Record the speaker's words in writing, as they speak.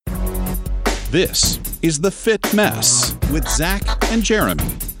This is The Fit Mess with Zach and Jeremy.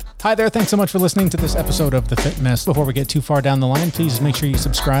 Hi there, thanks so much for listening to this episode of The Fit Mess. Before we get too far down the line, please make sure you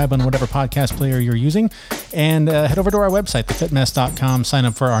subscribe on whatever podcast player you're using and head over to our website, thefitmess.com, sign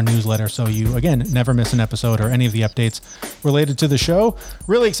up for our newsletter so you, again, never miss an episode or any of the updates related to the show.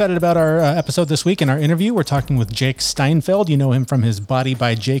 Really excited about our episode this week. In our interview, we're talking with Jake Steinfeld. You know him from his Body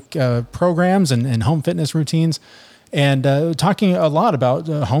by Jake programs and home fitness routines. And talking a lot about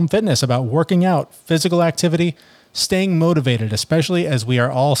home fitness, about working out, physical activity, staying motivated, especially as we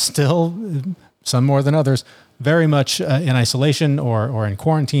are all still, some more than others, very much in isolation or in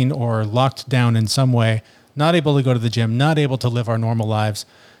quarantine or locked down in some way, not able to go to the gym, not able to live our normal lives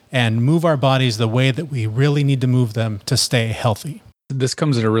and move our bodies the way that we really need to move them to stay healthy. This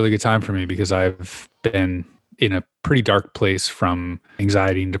comes at a really good time for me because I've been in a pretty dark place from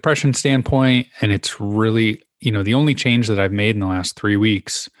anxiety and depression standpoint. And it's really, the only change that I've made in the last 3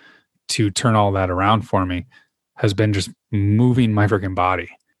 weeks to turn all that around for me has been just moving my freaking body.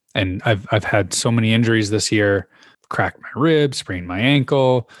 And I've had so many injuries this year, cracked my ribs, sprained my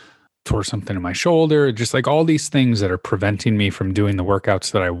ankle, tore something in my shoulder, just like all these things that are preventing me from doing the workouts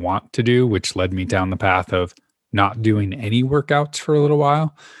that I want to do, which led me down the path of not doing any workouts for a little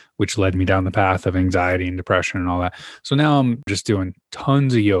while, which led me down the path of anxiety and depression and all that. So now I'm just doing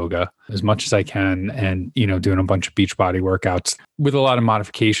tons of yoga as much as I can and, doing a bunch of beach body workouts with a lot of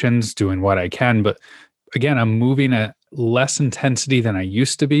modifications, doing what I can. But again, I'm moving at less intensity than I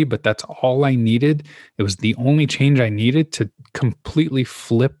used to be, but that's all I needed. It was the only change I needed to completely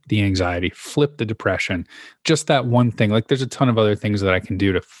flip the anxiety, flip the depression. Just that one thing. Like there's a ton of other things that I can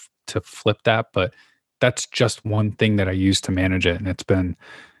do to flip that, but that's just one thing that I use to manage it. And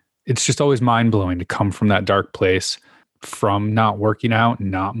it's just always mind blowing to come from that dark place, from not working out,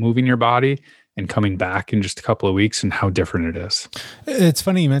 not moving your body, and coming back in just a couple of weeks and how different it is. It's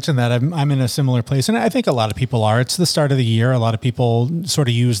funny you mentioned that. I'm in a similar place, and I think a lot of people are. It's the start of the year. A lot of people sort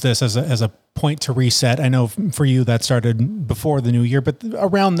of use this as a point to reset. I know for you that started before the new year, but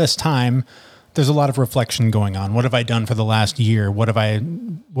around this time, there's a lot of reflection going on. What have I done for the last year? What have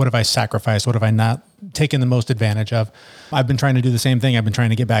I sacrificed? What have I not taken the most advantage of? I've been trying to do the same thing. I've been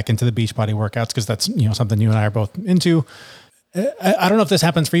trying to get back into the beach body workouts because that's something you and I are both into. I don't know if this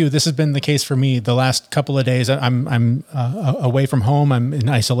happens for you. This has been the case for me. The last couple of days, I'm away from home. I'm in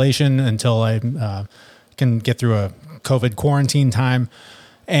isolation until I can get through a COVID quarantine time.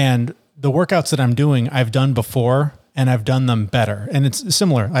 And the workouts that I'm doing, I've done before, and I've done them better. And it's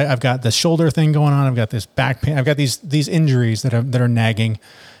similar. I've got the shoulder thing going on. I've got this back pain. I've got these injuries that are nagging.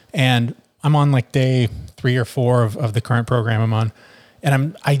 And I'm on like day 3 or 4 of the current program I'm on.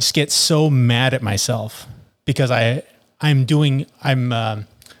 And I just get so mad at myself because what am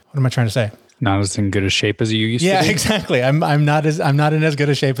I trying to say? Not as in good a shape as you used to be. Yeah, exactly. I'm not in as good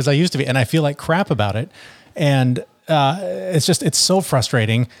a shape as I used to be. And I feel like crap about it. And it's so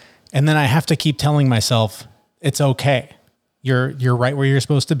frustrating. And then I have to keep telling myself, it's okay. You're right where you're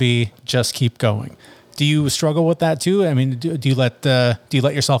supposed to be. Just keep going. Do you struggle with that too? I mean, do you let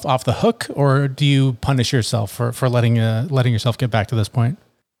yourself off the hook, or do you punish yourself for letting yourself get back to this point?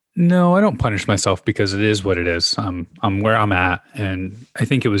 No, I don't punish myself because it is what it is. I'm where I'm at. And I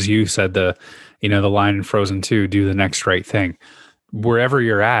think it was you said the line in Frozen 2, do the next right thing. Wherever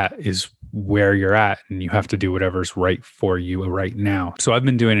you're at is where you're at, and you have to do whatever's right for you right now. So I've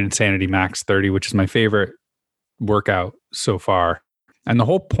been doing Insanity Max 30, which is my favorite workout so far. And the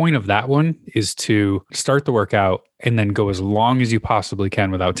whole point of that one is to start the workout and then go as long as you possibly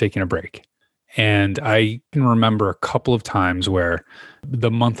can without taking a break. And I can remember a couple of times where the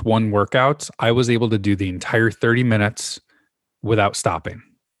month 1 workouts, I was able to do the entire 30 minutes without stopping.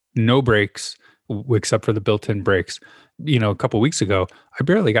 No breaks, except for the built-in breaks. A couple of weeks ago, I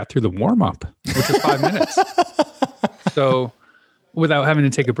barely got through the warm-up, which was 5 minutes. So without having to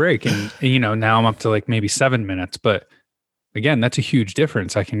take a break. And now I'm up to like maybe 7 minutes. But again, that's a huge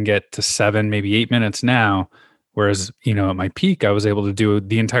difference. I can get to 7, maybe 8 minutes now. Whereas, at my peak, I was able to do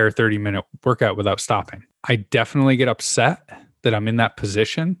the entire 30-minute workout without stopping. I definitely get upset that I'm in that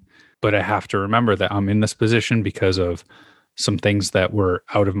position, but I have to remember that I'm in this position because of some things that were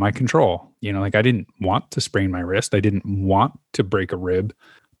out of my control. Like I didn't want to sprain my wrist. I didn't want to break a rib,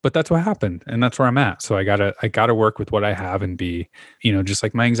 but that's what happened. And that's where I'm at. So I gotta work with what I have and be, just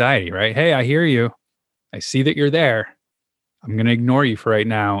like my anxiety, right? Hey, I hear you. I see that you're there. I'm going to ignore you for right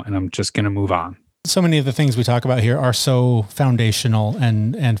now. And I'm just going to move on. So many of the things we talk about here are so foundational,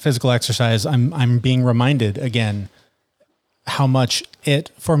 and physical exercise. I'm being reminded again how much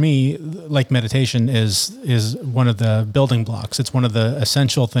it, for me, like meditation is one of the building blocks. It's one of the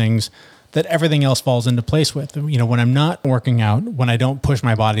essential things that everything else falls into place with. You know, when I'm not working out, when I don't push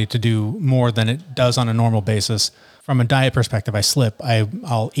my body to do more than it does on a normal basis, from a diet perspective, I slip.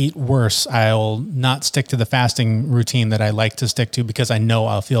 I'll eat worse. I'll not stick to the fasting routine that I like to stick to because I know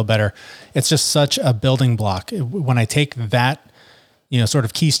I'll feel better. It's just such a building block. When I take that, you know, sort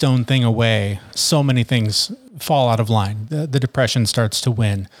of keystone thing away, so many things fall out of line. The depression starts to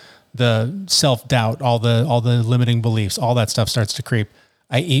win. The self-doubt, all the limiting beliefs, all that stuff starts to creep.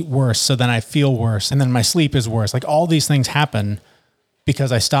 I eat worse, so then I feel worse, and then my sleep is worse. Like all these things happen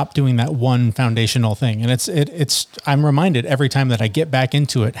because I stopped doing that one foundational thing. And it's I'm reminded every time that I get back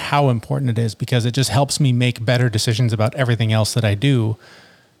into it how important it is, because it just helps me make better decisions about everything else that I do.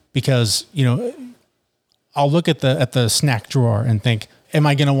 Because, you know, I'll look at the snack drawer and think, am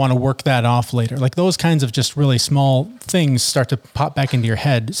I going to want to work that off later? Like those kinds of just really small things start to pop back into your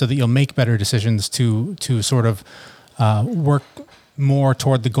head so that you'll make better decisions to sort of work more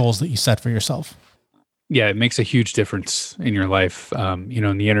toward the goals that you set for yourself. Yeah, it makes a huge difference in your life. You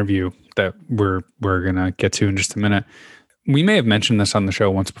know, in the interview that we're going to get to in just a minute, we may have mentioned this on the show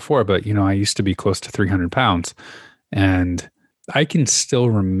once before, but, you know, I used to be close to 300 pounds, and I can still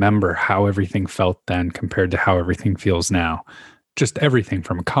remember how everything felt then compared to how everything feels now. Just everything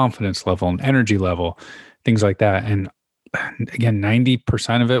from a confidence level and energy level, things like that. And again,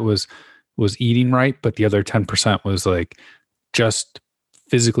 90% of it was eating right, but the other 10% was like just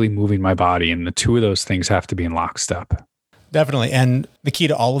physically moving my body. And the two of those things have to be in lockstep. Definitely. And the key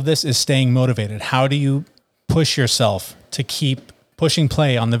to all of this is staying motivated. How do you push yourself to keep pushing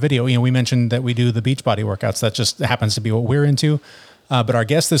play on the video? You know, we mentioned that we do the Beachbody workouts. That just happens to be what we're into. But our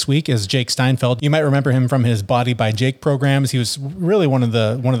guest this week is Jake Steinfeld. You might remember him from his Body by Jake programs. He was really one of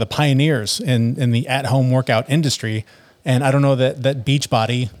the pioneers in the at-home workout industry. And I don't know that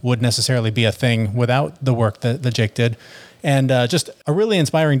Beachbody would necessarily be a thing without the work that Jake did. And just a really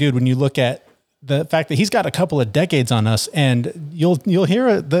inspiring dude when you look at the fact that he's got a couple of decades on us. And you'll hear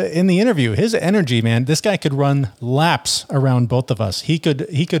in the interview, his energy, man. This guy could run laps around both of us. He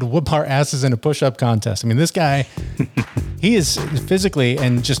could whoop our asses in a push-up contest. I mean, this guy, he is physically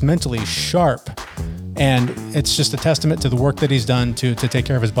and just mentally sharp. And it's just a testament to the work that he's done to take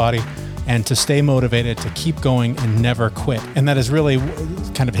care of his body and to stay motivated, to keep going and never quit. And that is really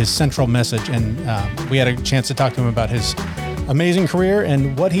kind of his central message. And we had a chance to talk to him about his amazing career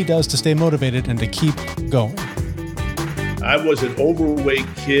and what he does to stay motivated and to keep going. I was an overweight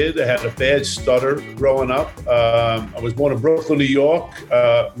kid. I had a bad stutter growing up. I was born in Brooklyn, New York,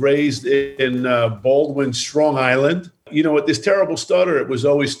 raised in Baldwin, Strong Island. You know, with this terrible stutter, it was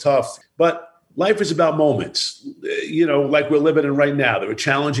always tough. But life is about moments, you know, like we're living in right now. There are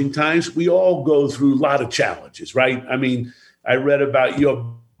challenging times. We all go through a lot of challenges, right? I mean, I read about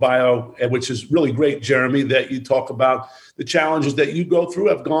your bio, which is really great, Jeremy, that you talk about the challenges that you go through,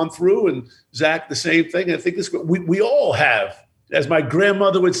 have gone through, and Zach, the same thing. I think we all have, as my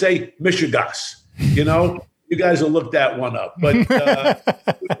grandmother would say, mishigas. You know, you guys will look that one up, but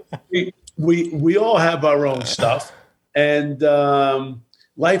we all have our own stuff, and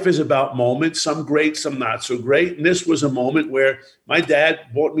life is about moments. Some great, some not so great. And this was a moment where my dad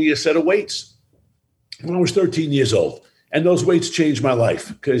bought me a set of weights when I was 13 years old. And those weights changed my life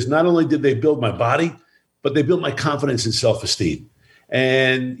because not only did they build my body, but they built my confidence and self-esteem.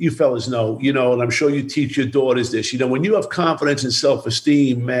 And you fellas know, you know, and I'm sure you teach your daughters this, you know, when you have confidence and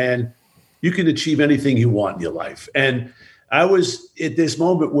self-esteem, man, you can achieve anything you want in your life. And I was at this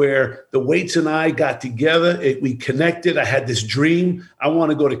moment where the weights and I got together, we connected. I had this dream. I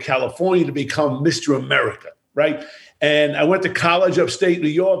want to go to California to become Mr. America, right? And I went to college upstate New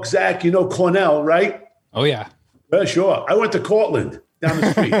York. Zach, you know Cornell, right? Oh, yeah. Sure. I went to Cortland down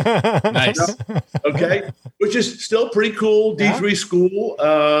the street. Nice. Okay. Which is still pretty cool, D3 school.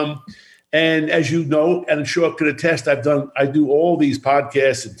 And as you know, and I'm sure I could attest, I do all these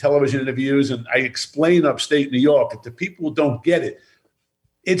podcasts and television interviews, and I explain upstate New York. And to people who don't get it,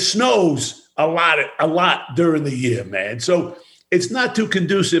 it snows a lot during the year, man. So it's not too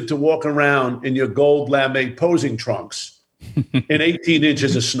conducive to walk around in your gold lame posing trunks in 18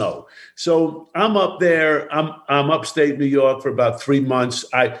 inches of snow. So I'm up there. I'm upstate New York for about 3 months.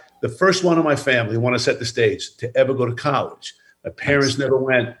 The first one in my family, I want to set the stage, to ever go to college. My parents never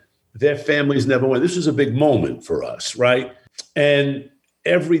went. Their families never went. This was a big moment for us, right? And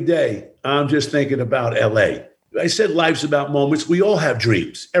every day I'm just thinking about LA. I said life's about moments. We all have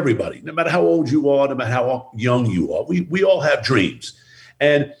dreams, everybody, no matter how old you are, no matter how young you are. We all have dreams.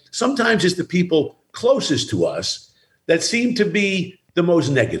 And sometimes it's the people closest to us that seem to be the most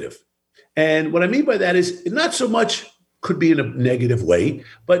negative. And what I mean by that is not so much could be in a negative way,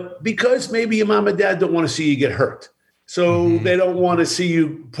 but because maybe your mom and dad don't want to see you get hurt. So they don't want to see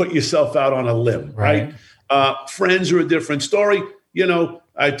you put yourself out on a limb, right? Friends are a different story. You know,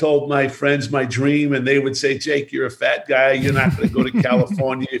 I told my friends my dream, and they would say, Jake, you're a fat guy. You're not going to go to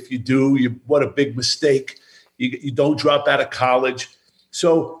California. If you do, what a big mistake. You don't drop out of college.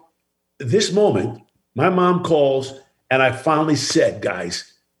 So this moment, my mom calls, and I finally said,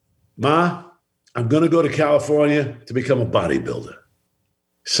 guys, Ma, I'm going to go to California to become a bodybuilder.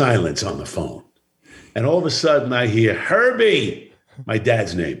 Silence on the phone. And all of a sudden I hear, Herbie, my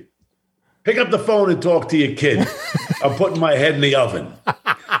dad's name. Pick up the phone and talk to your kid. I'm putting my head in the oven.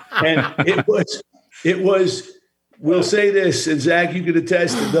 And it was, we'll say this, and Zach, you can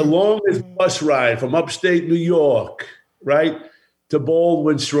attest, the longest bus ride from upstate New York, right, to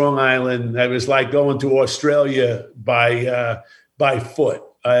Baldwin, Strong Island. It was like going to Australia by foot.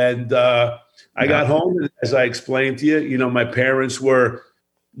 And I got home, and as I explained to you, you know, my parents were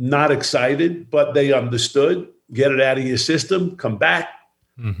not excited, but they understood. Get it out of your system, come back.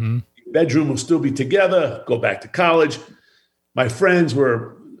 Bedroom will still be together, go back to college. My friends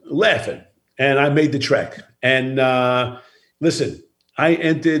were laughing, and I made the trek. And listen, I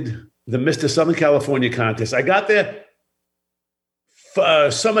entered the Mr. Southern California contest. I got there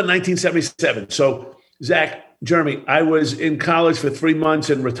summer 1977. So, Zach, Jeremy, I was in college for 3 months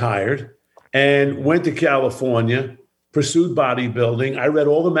and retired and went to California, pursued bodybuilding. I read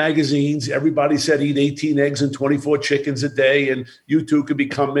all the magazines. Everybody said eat 18 eggs and 24 chickens a day, and you too could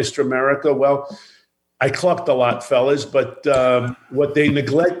become Mr. America. Well, I clucked a lot, fellas, but what they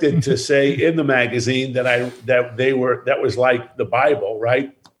neglected to say in the magazine that was like the Bible,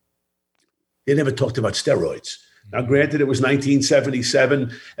 right? They never talked about steroids. Now, granted, it was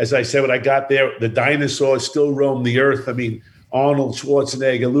 1977. As I said, when I got there, the dinosaurs still roamed the earth. I mean, Arnold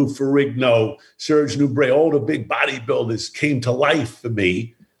Schwarzenegger, Lou Ferrigno, Serge Nubret, all the big bodybuilders came to life for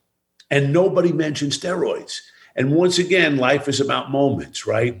me, and nobody mentioned steroids. And once again, life is about moments,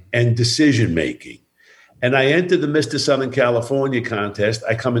 right? And decision-making. And I entered the Mr. Southern California contest.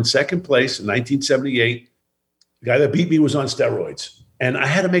 I come in second place in 1978. The guy that beat me was on steroids. And I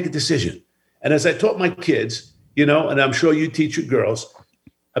had to make a decision. And as I taught my kids, you know, and I'm sure you teach your girls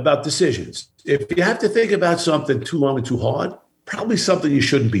about decisions. If you have to think about something too long and too hard, probably something you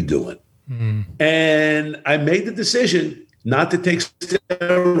shouldn't be doing. And I made the decision not to take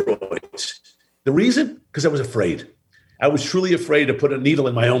steroids. The reason? Because I was afraid. I was truly afraid to put a needle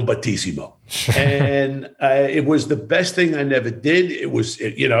in my own battissimo. And it was the best thing I never did. It was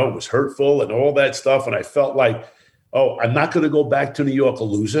hurtful and all that stuff. And I felt like, oh, I'm not going to go back to New York a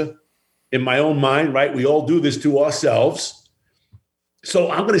loser in my own mind, right? We all do this to ourselves.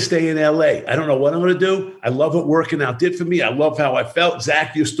 So I'm going to stay in LA. I don't know what I'm going to do. I love what working out did for me. I love how I felt.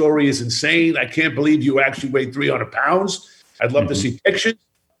 Zach, your story is insane. I can't believe you actually weighed 300 pounds. I'd love to see pictures.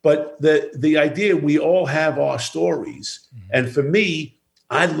 But the idea, we all have our stories. And for me,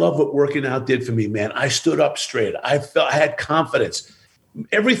 I love what working out did for me, man. I stood up straight. I had confidence.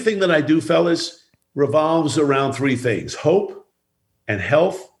 Everything that I do, fellas, revolves around three things: hope and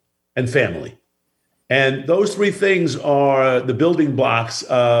health and family. And those three things are the building blocks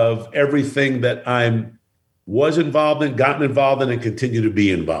of everything that was involved in, gotten involved in, and continue to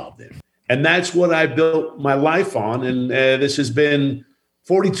be involved in. And that's what I built my life on. And this has been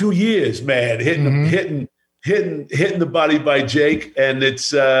 42 years, man, hitting the body by Jake. And it's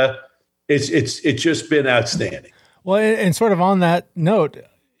just been outstanding. Well, and sort of on that note,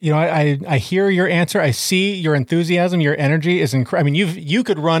 you know, I hear your answer. I see your enthusiasm. Your energy is incredible. I mean, you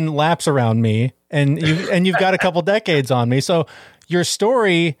could run laps around me, and you've got a couple decades on me. So your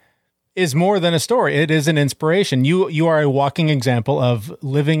story is more than a story. It is an inspiration. You are a walking example of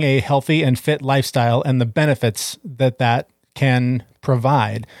living a healthy and fit lifestyle and the benefits that can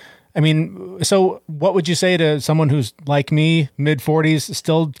provide. I mean, so what would you say to someone who's like me, mid-40s,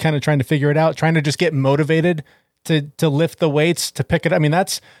 still kind of trying to figure it out, trying to just get motivated to lift the weights, to pick it? I mean,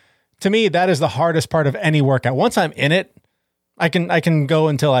 to me, that is the hardest part of any workout. Once I'm in it, I can go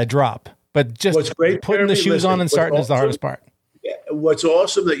until I drop. But just putting the shoes on and starting is the hardest part. Yeah, what's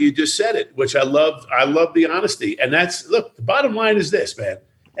awesome that you just said it, which I love the honesty. And look, the bottom line is this, man.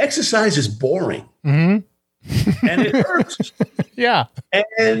 Exercise is boring. And it hurts. Yeah.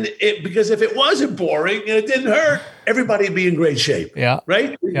 And because if it wasn't boring and it didn't hurt, everybody would be in great shape. Yeah.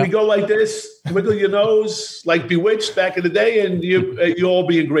 Right? We go like this, wiggle your nose like Bewitched back in the day, and you all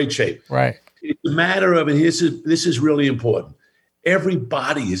be in great shape. Right. It's a matter of, and this is really important. Every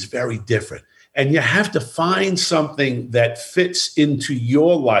body is very different. And you have to find something that fits into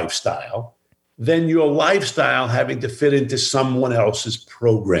your lifestyle, than your lifestyle having to fit into someone else's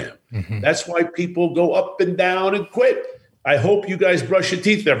program. That's why people go up and down and quit. I hope you guys brush your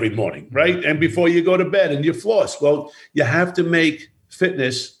teeth every morning, right? And before you go to bed and you floss. Well, you have to make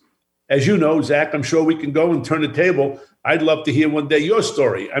fitness, as you know, Zach, I'm sure we can go and turn the table. I'd love to hear one day your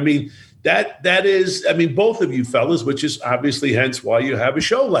story. I mean, that is, I mean, both of you fellas, which is obviously hence why you have a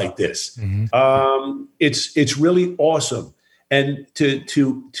show like this. It's really awesome. And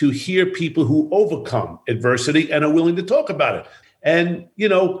to hear people who overcome adversity and are willing to talk about it. And, you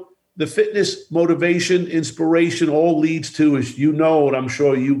know, the fitness, motivation, inspiration all leads to, as you know, and I'm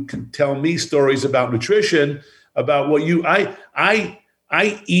sure you can tell me stories about nutrition, about what I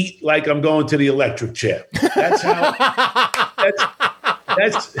eat like I'm going to the electric chair. That's how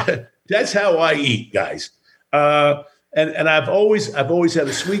that's how I eat, guys. And I've always had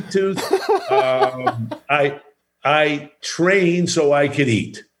a sweet tooth. I train so I can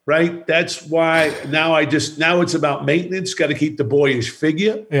eat. Right. That's why now it's about maintenance. Got to keep the boyish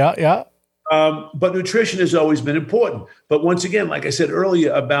figure. Yeah. But nutrition has always been important. But once again, like I said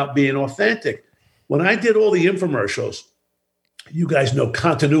earlier about being authentic, when I did all the infomercials, you guys know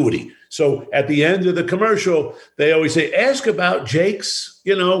continuity. So at the end of the commercial, they always say, ask about Jake's,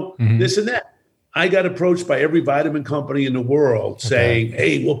 this and that. I got approached by every vitamin company in the world saying,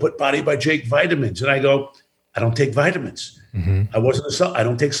 hey, we'll put Body by Jake vitamins. And I go, I don't take vitamins. I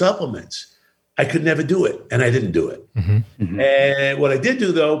don't take supplements. I could never do it. And I didn't do it. And what I did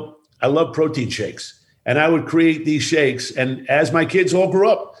do, though, I love protein shakes. And I would create these shakes. And as my kids all grew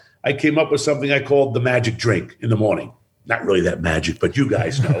up, I came up with something I called the magic drink in the morning. Not really that magic, but you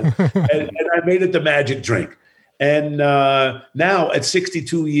guys know. and I made it the magic drink. And now at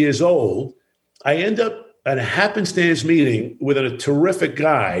 62 years old, I end up at a happenstance meeting with a terrific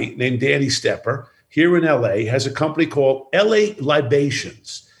guy named Danny Stepper here in LA, has a company called LA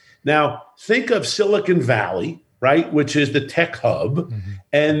Libations. Now, think of Silicon Valley, right, which is the tech hub,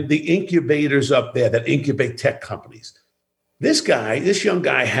 and the incubators up there that incubate tech companies. This young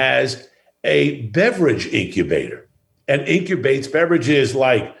guy has a beverage incubator and incubates beverages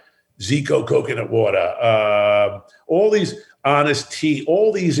like Zico coconut water, all these Honest Tea,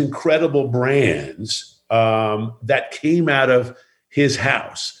 all these incredible brands that came out of his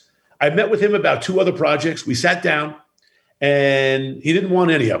house. I met with him about 2 other projects. We sat down and he didn't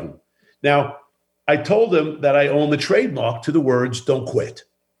want any of them. Now, I told him that I own the trademark to the words, don't quit.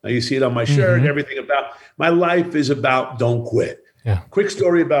 Now you see it on my shirt and everything about my life is about don't quit. Yeah. Quick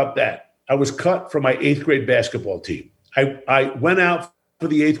story about that. I was cut from my 8th grade basketball team. I went out for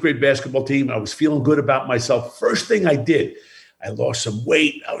the 8th grade basketball team. I was feeling good about myself. First thing I did, I lost some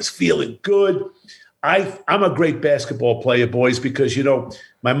weight. I was feeling good. I'm a great basketball player, boys, because,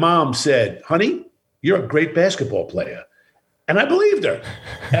 my mom said, honey, you're a great basketball player. And I believed her.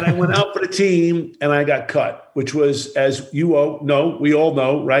 And I went out for the team and I got cut, which was, as you all know, we all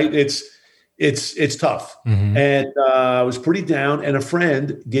know, right? It's tough. And I was pretty down. And a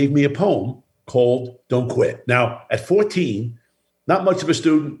friend gave me a poem called Don't Quit. Now, at 14, not much of a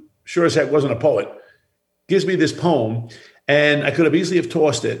student, sure as heck wasn't a poet, gives me this poem. And I could have easily have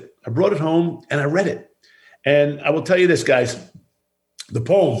tossed it. I brought it home and I read it. And I will tell you this, guys, the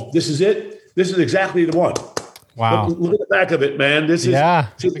poem, this is it. This is exactly the one. Wow. Look at the back of it, man. This is,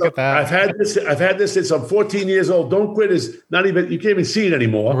 look at that. I've had this since I'm 14 years old. Don't quit is not even, you can't even see it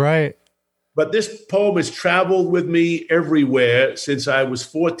anymore. Right. But this poem has traveled with me everywhere since I was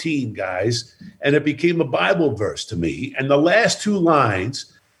 14, guys. And it became a Bible verse to me. And the last 2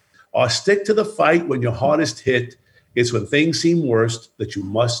 lines are, stick to the fight when your hardest hit. It's when things seem worst that you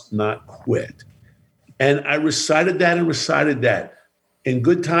must not quit. And I recited that in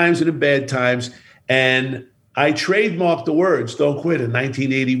good times and in bad times. And I trademarked the words, don't quit, in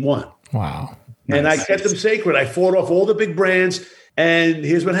 1981. Wow. And I kept them sacred. I fought off all the big brands. And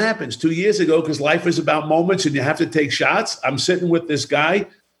here's what happens. 2 years ago, because life is about moments and you have to take shots, I'm sitting with this guy.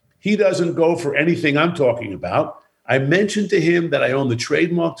 He doesn't go for anything I'm talking about. I mentioned to him that I own the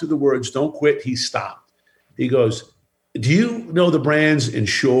trademark to the words, don't quit. He stopped. He goes, do you know the brands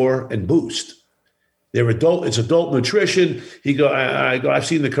Ensure and Boost? They're adult. It's adult nutrition. I've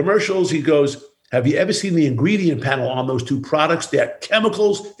seen the commercials. He goes, have you ever seen the ingredient panel on those 2 products? They're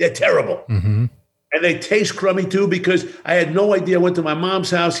chemicals. They're terrible. And they taste crummy too, because I had no idea. I went to my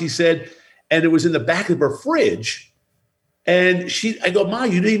mom's house, he said, and it was in the back of her fridge. And I go, Ma,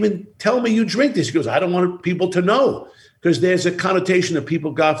 you didn't even tell me you drink this. He goes, I don't want people to know, because there's a connotation of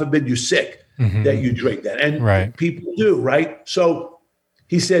people, God forbid, you're sick, that you drink that. And people do, right? So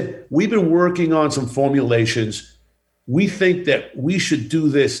he said, we've been working on some formulations. We think that we should do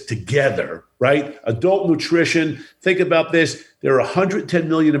this together, right? Adult nutrition. Think about this. There are 110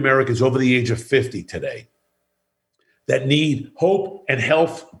 million Americans over the age of 50 today that need hope and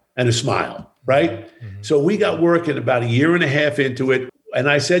health and a smile. right? So we got working about a year and a half into it. And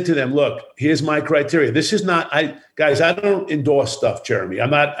I said to them, look, here's my criteria. This is not, guys, I don't endorse stuff, Jeremy. I'm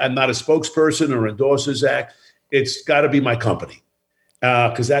not a spokesperson or endorser, Zach. It's got to be my company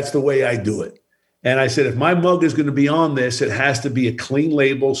because that's the way I do it. And I said, if my mug is going to be on this, it has to be a clean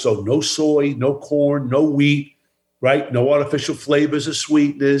label. So no soy, no corn, no wheat, right? No artificial flavors or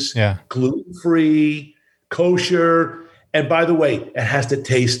sweetness, gluten-free, kosher. And by the way, it has to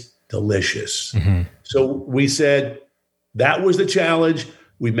taste delicious. So we said, that was the challenge.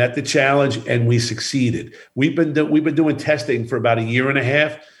 We met the challenge and we succeeded. We've been doing testing for about a year and a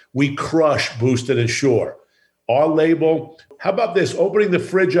half. We crush Boosted and Sure. Our label. How about this? Opening the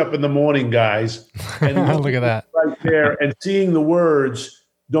fridge up in the morning, guys, and look at that right there, and seeing the words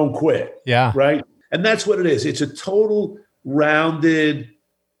 "Don't quit." Yeah, right. And that's what it is. It's a total rounded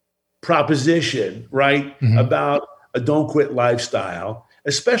proposition, right, about a don't quit lifestyle,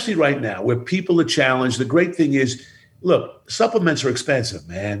 especially right now where people are challenged. The great thing is, look, supplements are expensive,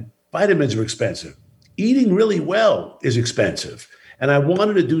 man. Vitamins are expensive. Eating really well is expensive. And I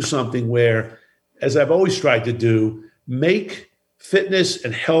wanted to do something where, as I've always tried to do, make fitness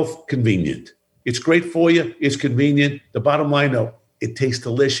and health convenient. It's great for you. It's convenient. The bottom line, though, it tastes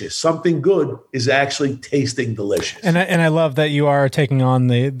delicious. Something good is actually tasting delicious. And I love that you are taking on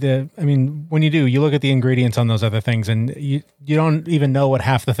the. I mean, when you do, you look at the ingredients on those other things, and you don't even know what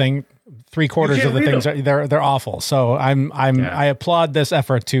half the thing, 3/4 of the things are, they're awful. So I applaud this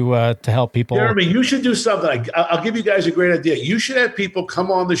effort to help people. Jeremy, you should do something. I'll give you guys a great idea. You should have people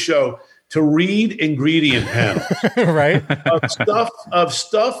come on the show to read ingredient panels, right? of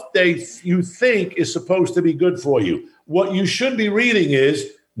stuff you think is supposed to be good for you. What you should be reading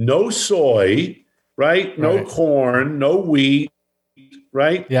is no soy, right? No corn, no wheat,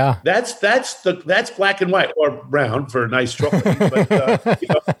 right? Yeah, that's black and white or brown for a nice chocolate.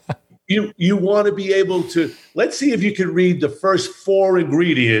 But you want to be able to. Let's see if you can read the first 4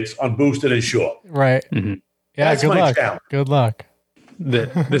 ingredients on Boosted and Sure. Right. Yeah. That's good my luck. challenge. Good luck.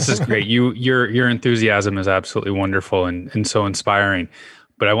 This is great. Your enthusiasm is absolutely wonderful and so inspiring.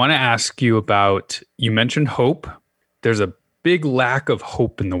 But I want to ask you about, you mentioned hope. There's a big lack of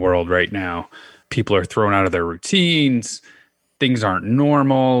hope in the world right now. People are thrown out of their routines. Things aren't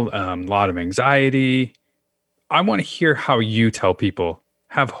normal. A lot of anxiety. I want to hear how you tell people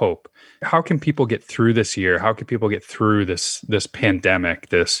have hope. How can people get through this year? How can people get through this pandemic,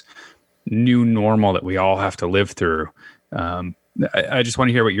 this new normal that we all have to live through? I just want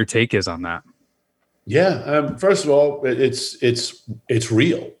to hear what your take is on that. Yeah. First of all, it's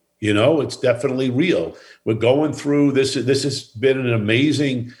real. It's definitely real. We're going through this. This has been an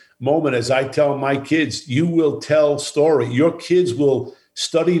amazing moment. As I tell my kids, you will tell story. Your kids will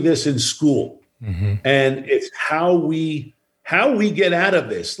study this in school. And it's how we get out of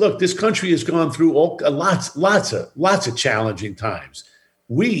this. Look, this country has gone through lots of challenging times.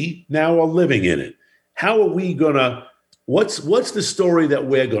 We now are living in it. How are we gonna? What's the story that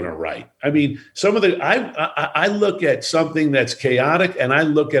we're going to write? I mean, I look at something that's chaotic and I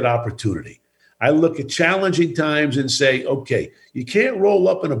look at opportunity. I look at challenging times and say, okay, you can't roll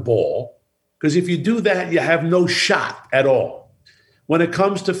up in a ball because if you do that, you have no shot at all. When it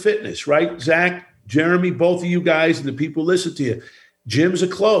comes to fitness, right? Zach, Jeremy, both of you guys and the people who listen to you, gyms are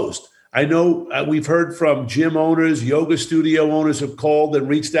closed. I know we've heard from gym owners, yoga studio owners have called and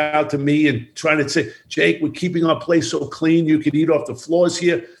reached out to me and trying to say, Jake, we're keeping our place so clean. You can eat off the floors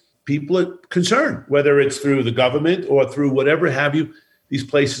here. People are concerned, whether it's through the government or through whatever have you. These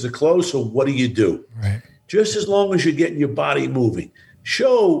places are closed. So what do you do? Right. Just as long as you're getting your body moving,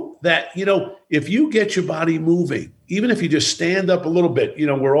 show that, if you get your body moving, even if you just stand up a little bit,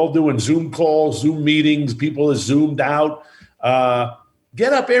 we're all doing Zoom calls, Zoom meetings, people are Zoomed out.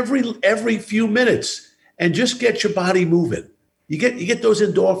 Get up every few minutes and just get your body moving. You get those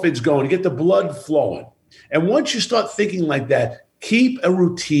endorphins going, you get the blood flowing. And once you start thinking like that, keep a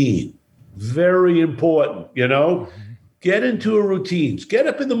routine. Very important, Get into a routine. Get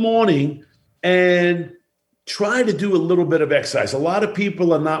up in the morning and try to do a little bit of exercise. A lot of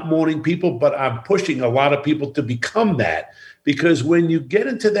people are not morning people, but I'm pushing a lot of people to become that because when you get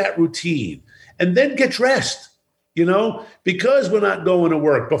into that routine and then get dressed, because we're not going to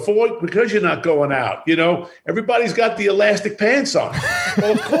work because you're not going out, everybody's got the elastic pants on.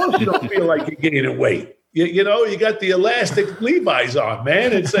 Well, of course you don't feel like you're gaining weight. You got the elastic Levi's on,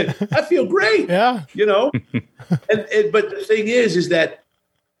 man. It's like, I feel great. Yeah. But the thing is that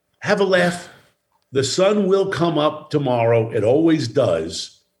have a laugh. The sun will come up tomorrow. It always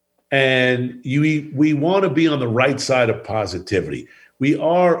does. And we want to be on the right side of positivity. We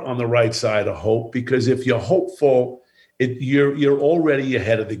are on the right side of hope because if you're hopeful, you're already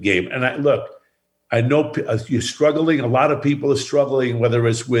ahead of the game. And I know you're struggling. A lot of people are struggling, whether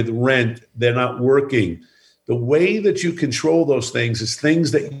it's with rent, they're not working. The way that you control those things is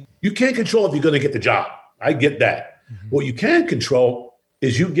things that you can't control if you're going to get the job. I get that. Mm-hmm. What you can control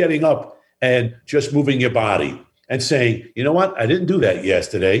is you getting up and just moving your body and saying, you know what? I didn't do that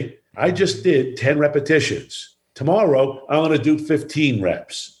yesterday. I just did 10 repetitions. Tomorrow, I'm going to do 15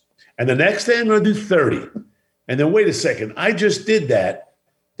 reps. And the next day, I'm going to do 30. And then wait a second, I just did that.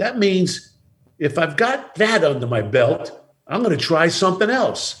 That means if I've got that under my belt, I'm going to try something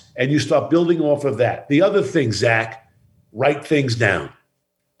else. And you start building off of that. The other thing, Zach, write things down.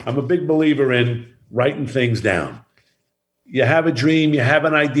 I'm a big believer in writing things down. You have a dream, you have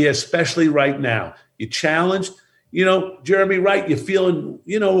an idea, especially right now. You're challenged. Jeremy, right? You're feeling,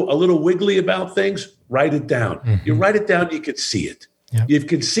 a little wiggly about things. Write it down. Mm-hmm. You write it down, you can see it. Yep. You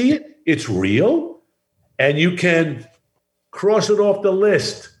can see it, it's real, and you can cross it off the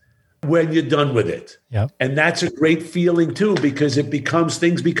list when you're done with it. Yep. And that's a great feeling too, because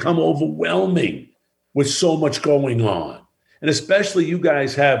things become overwhelming with so much going on. And especially you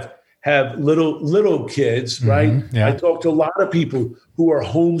guys have little kids, right? Mm-hmm. Yeah. I talk to a lot of people who are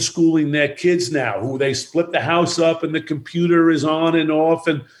homeschooling their kids now, who they split the house up and the computer is on and off.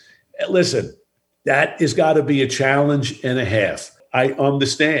 And listen, that has got to be a challenge and a half. I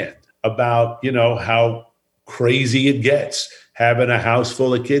understand about, how crazy it gets. Having a house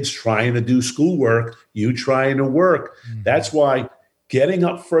full of kids trying to do schoolwork, you trying to work. Mm-hmm. That's why getting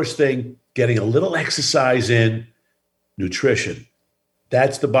up first thing, getting a little exercise in, nutrition.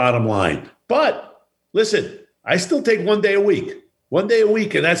 That's the bottom line. But listen, I still take 1 day a week,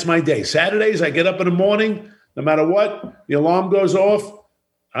 and that's my day. Saturdays, I get up in the morning, no matter what, the alarm goes off,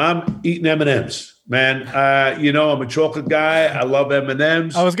 I'm eating M&Ms. Man, I'm a chocolate guy. I love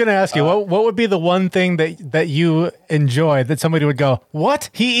M&Ms. I was going to ask you, what would be the one thing that you enjoy that somebody would go, what?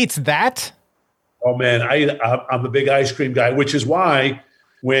 He eats that? Oh, man, I'm a big ice cream guy, which is why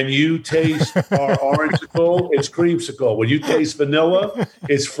when you taste our orange-sicle, it's creamsicle. When you taste vanilla,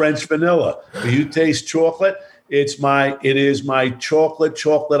 it's French vanilla. When you taste chocolate, it is my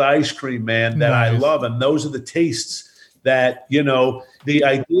chocolate ice cream, man, that nice. I love. And those are the tastes that, the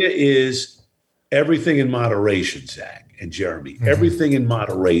idea is everything in moderation, Zach and Jeremy, mm-hmm. everything in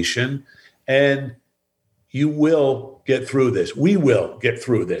moderation, and you will get through this. We will get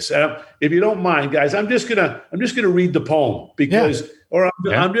through this. If you don't mind, guys, I'm just gonna read the poem because,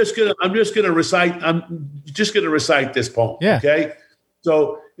 I'm just gonna recite this poem. Yeah. Okay.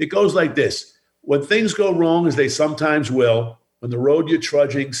 So it goes like this: when things go wrong, as they sometimes will, when the road you're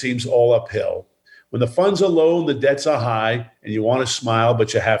trudging seems all uphill, when the funds are low and the debts are high, and you want to smile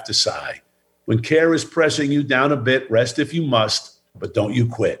but you have to sigh. When care is pressing you down a bit, rest if you must, but don't you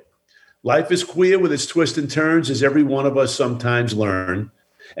quit. Life is queer with its twists and turns, as every one of us sometimes learn.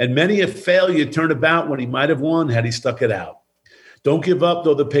 And many a failure turned about when he might have won had he stuck it out. Don't give up,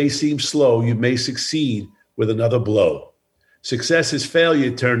 though the pace seems slow. You may succeed with another blow. Success is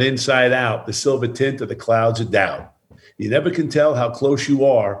failure turned inside out, the silver tint of the clouds of doubt. You never can tell how close you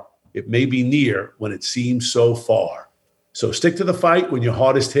are. It may be near when it seems so far. So stick to the fight when you're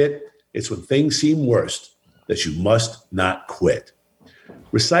hardest hit. It's when things seem worst that you must not quit.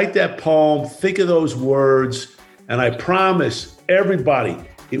 Recite that poem, think of those words, and I promise everybody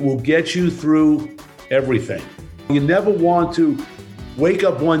it will get you through everything. You never want to wake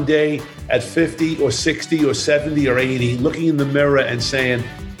up one day at 50 or 60 or 70 or 80, looking in the mirror and saying,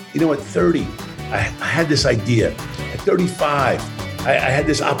 at 30, I had this idea. At 35, I had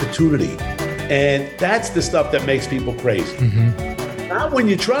this opportunity. And that's the stuff that makes people crazy. Mm-hmm. Not when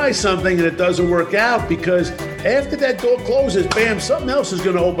you try something and it doesn't work out, because after that door closes, bam, something else is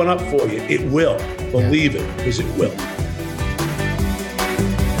going to open up for you. It will. Believe it, because it will.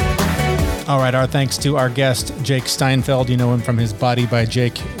 All right, our thanks to our guest, Jake Steinfeld. You know him from his Body by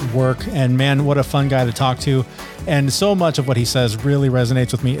Jake work. And man, what a fun guy to talk to. And so much of what he says really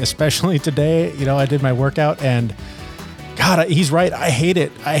resonates with me, especially today. I did my workout and God, he's right. I hate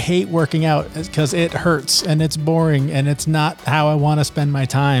it. I hate working out because it hurts and it's boring and it's not how I want to spend my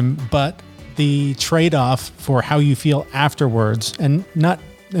time. But the trade-off for how you feel afterwards, and not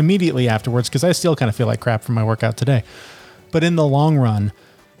immediately afterwards, because I still kind of feel like crap from my workout today. But in the long run,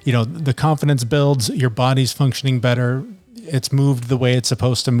 the confidence builds, your body's functioning better. It's moved the way it's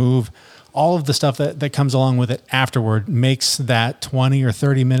supposed to move. All of the stuff that comes along with it afterward makes that 20 or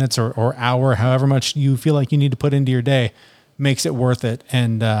 30 minutes or hour, however much you feel like you need to put into your day, makes it worth it.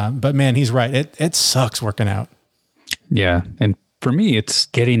 And, but man, he's right. It sucks working out. Yeah. And for me, it's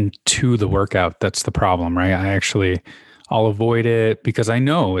getting to the workout. That's the problem, right? I'll avoid it because I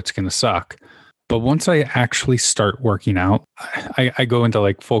know it's going to suck, But once I actually start working out, I go into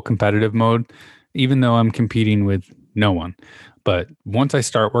like full competitive mode, even though I'm competing with no one. But once I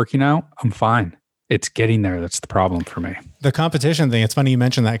start working out, I'm fine. It's getting there that's the problem for me. The competition thing, it's funny you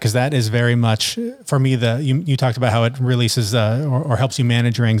mentioned that, because that is very much, for me, you talked about how it releases or helps you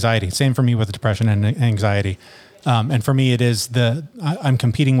manage your anxiety. Same for me with depression and anxiety. And for me, it is I'm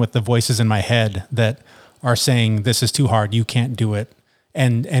competing with the voices in my head that are saying, this is too hard, you can't do it.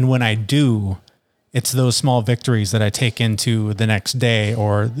 And when I do, it's those small victories that I take into the next day,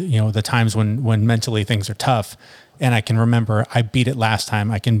 or, the times when mentally things are tough, and I can remember I beat it last time,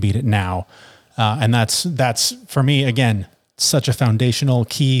 I can beat it now. And that's for me, again, such a foundational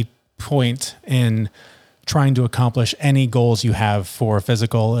key point in trying to accomplish any goals you have for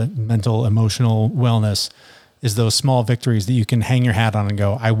physical, mental, emotional wellness, is those small victories that you can hang your hat on and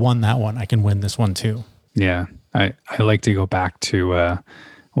go, I won that one, I can win this one too. Yeah. I like to go back to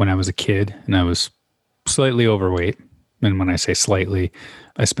when I was a kid and I was slightly overweight. And when I say slightly,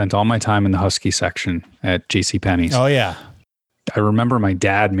 I spent all my time in the Husky section at JCPenney's. Oh yeah. I remember my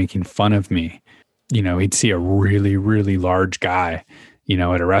dad making fun of me. He'd see a really, really large guy,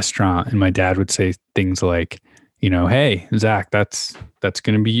 at a restaurant, and my dad would say things like, hey, Zach, that's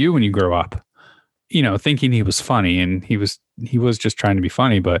going to be you when you grow up, thinking he was funny, and he was just trying to be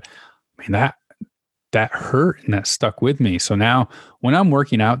funny. But I mean, that hurt and that stuck with me. So now when I'm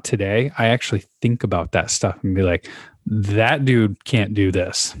working out today, I actually think about that stuff and be like, that dude can't do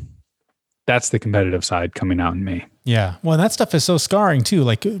this. That's the competitive side coming out in me. Yeah. Well, that stuff is so scarring too.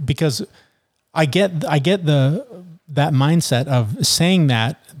 Like, because I get that mindset of saying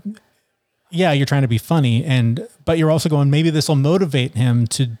that, yeah, you're trying to be funny, but you're also going, maybe this will motivate him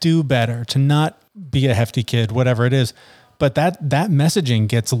to do better, to not be a hefty kid, whatever it is. But that messaging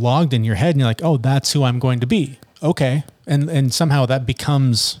gets logged in your head and you're like, oh, that's who I'm going to be. Okay. And somehow that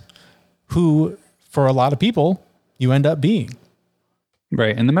becomes who, for a lot of people, you end up being.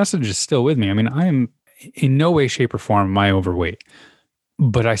 Right. And the message is still with me. I mean, I am in no way, shape, or form am I overweight,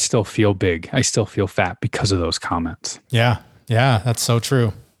 but I still feel big. I still feel fat because of those comments. Yeah. Yeah. That's so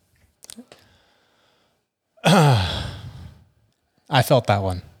true. I felt that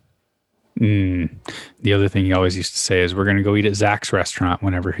one. The other thing he always used to say is, we're going to go eat at Zach's restaurant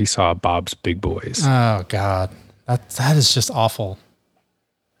whenever he saw Bob's Big Boys. Oh God. That is just awful.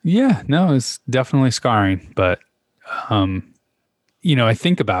 Yeah, no, it's definitely scarring, but, I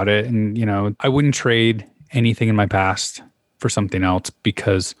think about it and, I wouldn't trade anything in my past for something else,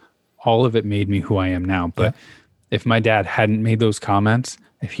 because all of it made me who I am now. But if my dad hadn't made those comments,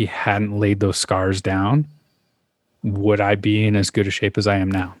 if he hadn't laid those scars down, would I be in as good a shape as I am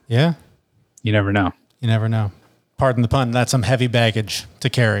now? Yeah. You never know. You never know. Pardon the pun. That's some heavy baggage to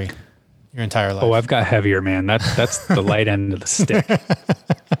carry your entire life. Oh, I've got heavier, man. That's the light end of the stick.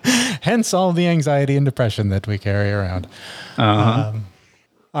 Hence all the anxiety and depression that we carry around. Uh-huh.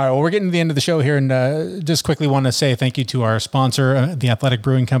 All right. Well, we're getting to the end of the show here, and just quickly want to say thank you to our sponsor, the Athletic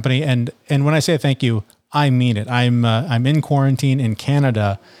Brewing Company. And when I say thank you, I mean it. I'm in quarantine in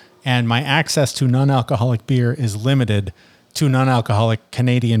Canada, and my access to non-alcoholic beer is limited to non-alcoholic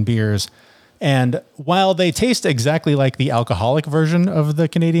Canadian beers. And while they taste exactly like the alcoholic version of the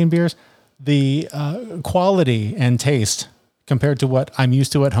Canadian beers, the quality and taste compared to what I'm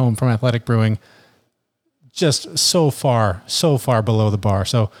used to at home from Athletic Brewing, just so far below the bar.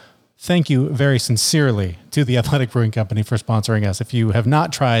 So thank you very sincerely to the Athletic Brewing Company for sponsoring us. If you have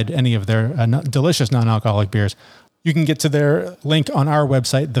not tried any of their delicious non-alcoholic beers, you can get to their link on our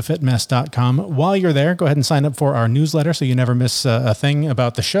website, thefitmess.com. While you're there, go ahead and sign up for our newsletter so you never miss a thing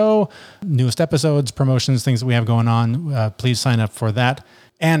about the show, newest episodes, promotions, things that we have going on. Please sign up for that.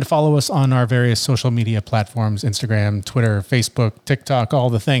 And follow us on our various social media platforms, Instagram, Twitter, Facebook, TikTok, all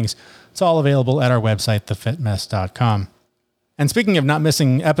the things. It's all available at our website, thefitmess.com. And speaking of not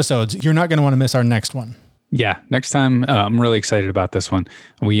missing episodes, you're not going to want to miss our next one. Yeah, next time, I'm really excited about this one.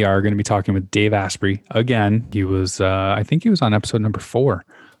 We are going to be talking with Dave Asprey again. He was, I think he was on episode number 4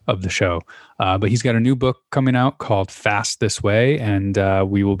 of the show, but he's got a new book coming out called Fast This Way, and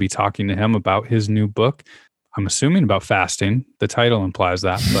we will be talking to him about his new book. I'm assuming about fasting. The title implies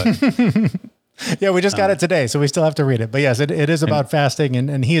that, but yeah, we just got it today, so we still have to read it. But yes, it is about fasting,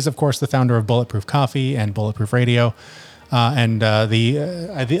 and he is, of course, the founder of Bulletproof Coffee and Bulletproof Radio. I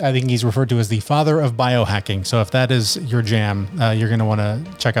think he's referred to as the father of biohacking. So if that is your jam, you're going to want to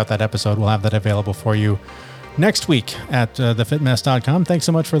check out that episode. We'll have that available for you next week at thefitmess.com. Thanks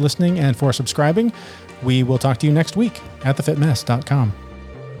so much for listening and for subscribing. We will talk to you next week at thefitmess.com.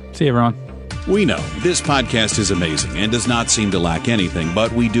 See you, everyone. We know this podcast is amazing and does not seem to lack anything,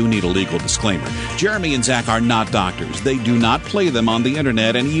 but we do need a legal disclaimer. Jeremy and Zach are not doctors. They do not play them on the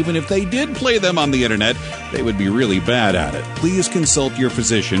internet, and even if they did play them on the internet, they would be really bad at it. Please consult your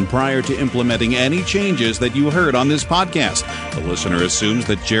physician prior to implementing any changes that you heard on this podcast. The listener assumes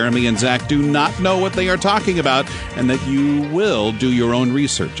that Jeremy and Zach do not know what they are talking about and that you will do your own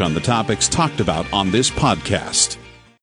research on the topics talked about on this podcast.